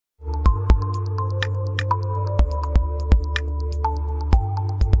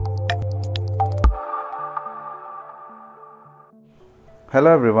Hello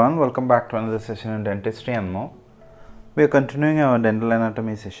everyone, welcome back to another session in dentistry and more. We are continuing our dental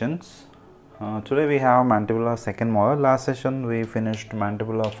anatomy sessions. Today we have mandibular second molar. Last session we finished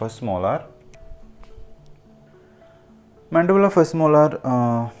mandibular first molar. Mandibular first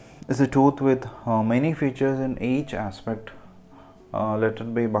molar is a tooth with many features in each aspect. Let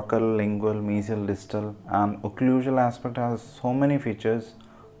it be buccal, lingual, mesial, distal, and occlusal aspect has so many features,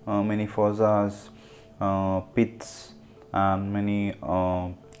 many fossas, pits, and many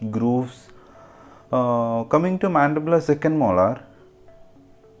grooves. Coming to mandibular second molar,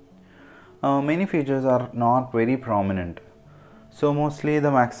 many features are not very prominent. So mostly the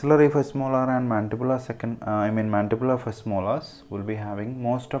maxillary first molar and mandibular mandibular first molars will be having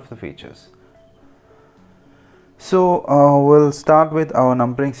most of the features. So we'll start with our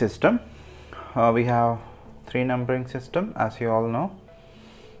numbering system. We have three numbering system, as you all know: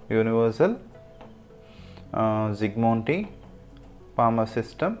 universal, Zygmonti, Palmer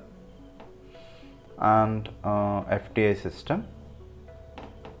system, and FTA system.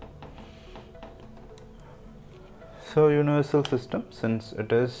 So universal system, since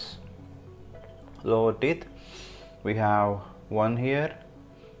it is lower teeth, we have 1 here,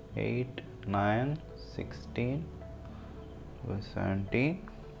 8, 9, 16, 17,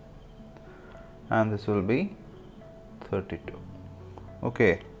 and this will be 32.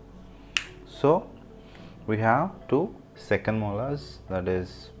 Okay, so we have two second molars, that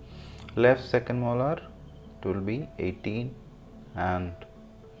is left second molar, it will be 18, and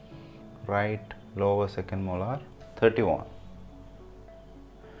right lower second molar 31.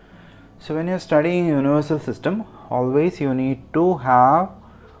 So when you are studying universal system, always you need to have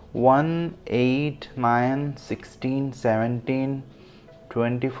 1, 8, 9, 16, 17,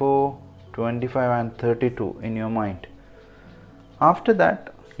 24, 25 and 32 in your mind. After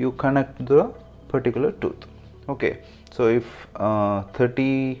that you connect the particular tooth. Okay, so if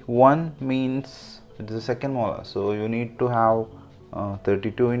 31 means it is a second molar, so you need to have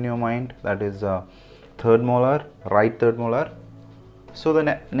 32 in your mind, that is third molar, right third molar. So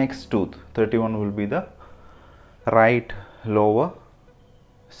the next tooth 31 will be the right lower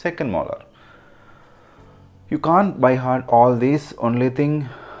second molar. You can't by heart all these. Only thing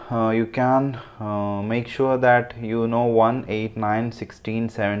you can make sure that you know 1, 8, 9, 16,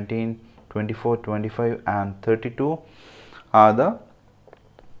 17, 24, 25 and 32 are the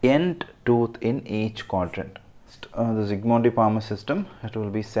end tooth in each quadrant. The Zygmonti Palmer system, it will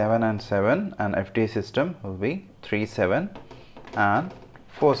be 7 and 7, and FTA system will be 3, 7 and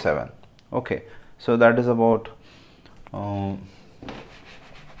 4, 7. Okay, so that is about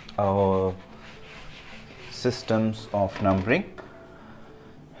our systems of numbering.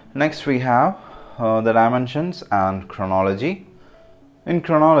 Next we have the dimensions and chronology. In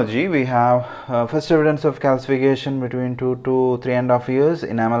chronology, we have first evidence of calcification between 2 to 3.5 years,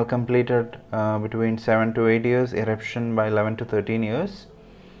 enamel completed between 7 to 8 years, eruption by 11 to 13 years,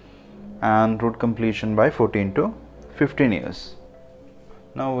 and root completion by 14 to 15 years.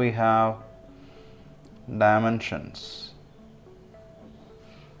 Now we have dimensions.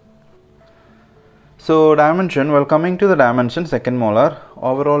 So dimension, well, coming to the dimension, second molar,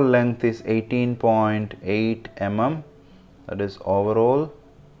 overall length is 18.8 mm. That is overall.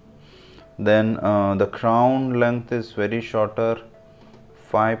 Then the crown length is very shorter,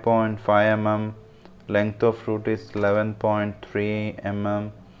 5.5 mm. Length of root is 11.3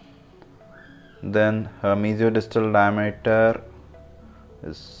 mm. Then mesiodistal diameter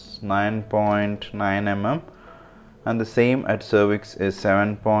is 9.9 mm, and the same at cervix is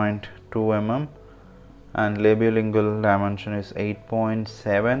 7.2 mm, and labiolingual dimension is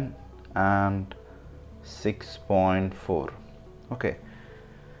 8.7 and 6.4. Okay,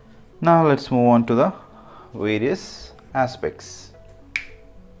 now let's move on to the various aspects.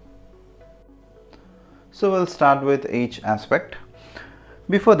 So we'll start with each aspect.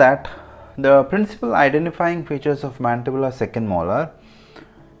 Before that, the principal identifying features of mandibular second molar,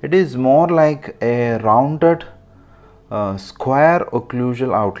 it is more like a rounded square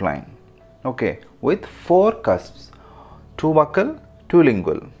occlusal outline. Okay, with 4 cusps, 2 buccal, 2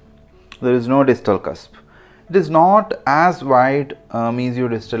 lingual. There is no distal cusp. It is not as wide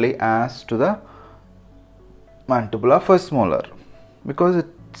mesiodistally as to the mandibular first molar, because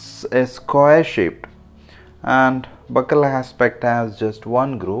it's a square shaped, and buccal aspect has just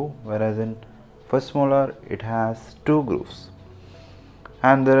 1 groove, whereas in first molar it has 2 grooves,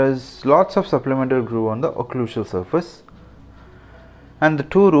 and there is lots of supplemental groove on the occlusal surface, and the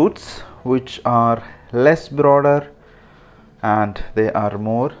 2 roots which are less broader and they are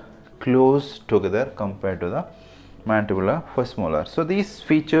more close together compared to the mandibular first molar. So these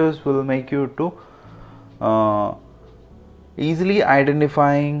features will make you to easily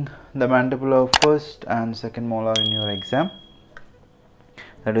identifying the mandibular first and second molar in your exam.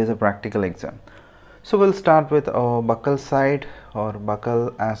 That is a practical exam. So we'll start with our buccal side or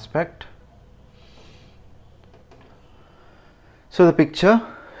buccal aspect. So the picture,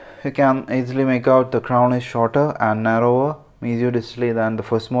 you can easily make out the crown is shorter and narrower mesiodistally than the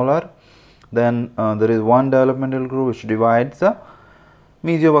first molar. Then there is one developmental groove which divides the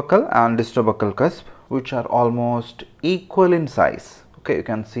mesiobuccal and distobuccal cusp, which are almost equal in size. Okay, you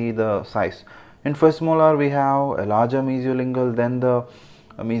can see the size. In first molar we have a larger mesiolingual, then the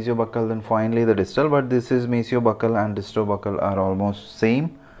mesiobuccal, then finally the distal, but this is mesiobuccal and distobuccal are almost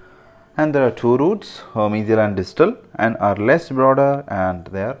same. And there are two roots, mesial and distal, and are less broader and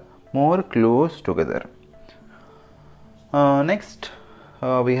they are more close together. Next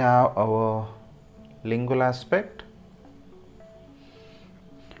we have our lingual aspect.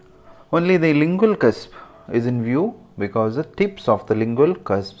 Only the lingual cusp is in view because the tips of the lingual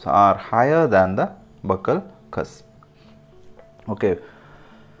cusps are higher than the buccal cusp. Okay,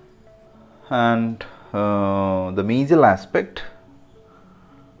 and the mesial aspect.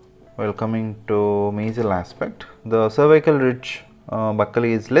 While coming to mesial aspect, the cervical ridge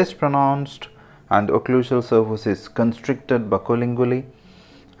buccally is less pronounced and the occlusal surface is constricted buccolingually,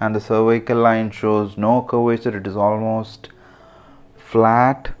 and the cervical line shows no curvature, it is almost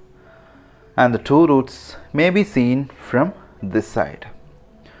flat, and the two roots may be seen from this side.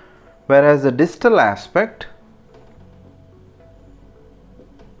 Whereas the distal aspect,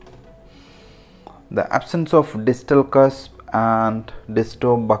 the absence of distal cusp and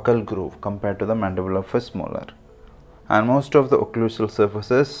distobuccal groove compared to the mandibular first molar, and most of the occlusal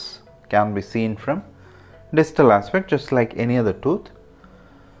surfaces can be seen from distal aspect just like any other tooth.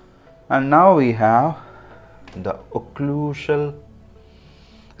 And now we have the occlusal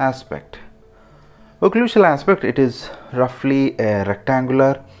aspect. Occlusal aspect, it is roughly a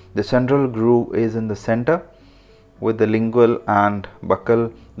rectangular. The central groove is in the center with the lingual and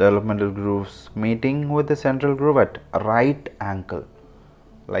buccal developmental grooves meeting with the central groove at a right angle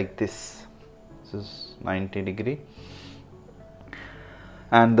like this. This is 90 degree.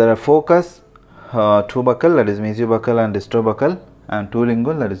 And there are focus, two buccal, that is mesiobuccal and distobuccal, and two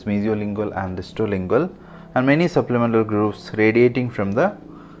lingual, that is mesiolingual and distolingual, and many supplemental grooves radiating from the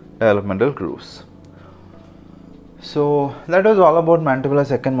developmental grooves. So that was all about mandibular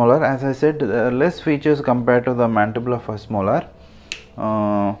second molar. As I said, there are less features compared to the mandibular first molar.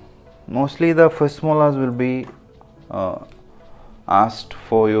 Mostly the first molars will be asked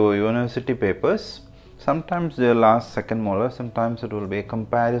for your university papers. Sometimes they will ask second molar, sometimes it will be a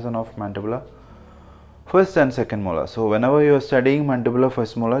comparison of mandibular first and second molar. So whenever you are studying mandibular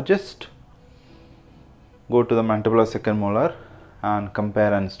first molar, just go to the mandibular second molar and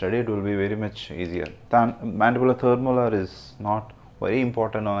compare and study. It will be very much easier. The mandibular third molar is not very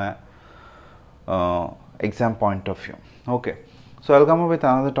important on a exam point of view. Okay, so I'll come up with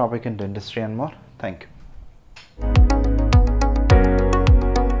another topic in dentistry and more. Thank you.